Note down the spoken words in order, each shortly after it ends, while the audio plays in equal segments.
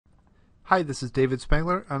Hi, this is David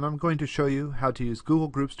Spangler, and I'm going to show you how to use Google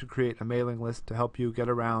Groups to create a mailing list to help you get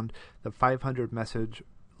around the 500 message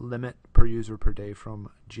limit per user per day from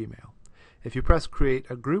Gmail. If you press Create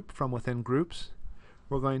a Group from within Groups,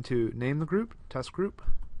 we're going to name the group, Test Group,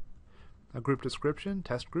 a group description,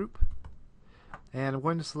 Test Group, and I'm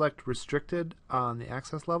going to select Restricted on the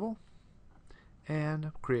access level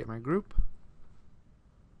and create my group.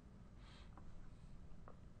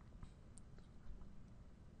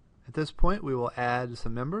 At this point, we will add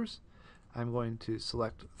some members. I'm going to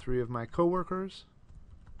select 3 of my coworkers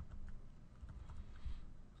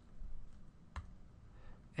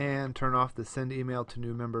and turn off the send email to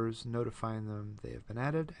new members notifying them they have been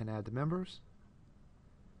added, and add the members.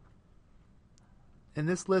 In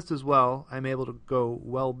this list as well, I'm able to go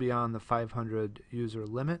well beyond the 500 user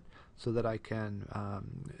limit so that I can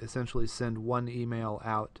essentially send one email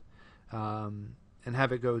out and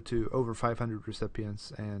have it go to over 500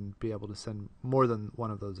 recipients and be able to send more than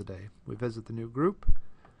one of those a day. We visit the new group,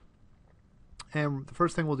 and the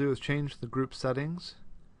first thing we'll do is change the group settings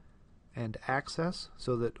and access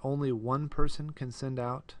so that only one person can send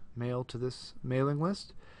out mail to this mailing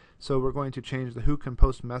list. So we're going to change the Who Can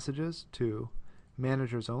Post Messages to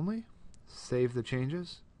Managers Only. Save the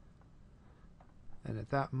changes, and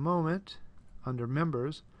at that moment, under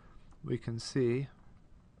Members, we can see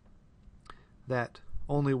that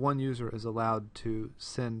only one user is allowed to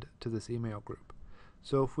send to this email group.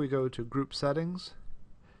 So if we go to Group Settings,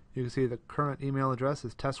 you can see the current email address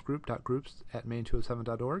is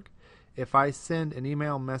testgroup.groups@main207.org. If I send an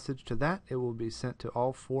email message to that, it will be sent to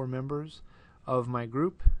all 4 members of my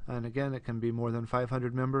group, and again, it can be more than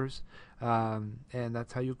 500 members, and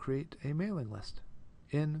that's how you create a mailing list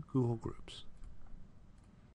in Google Groups.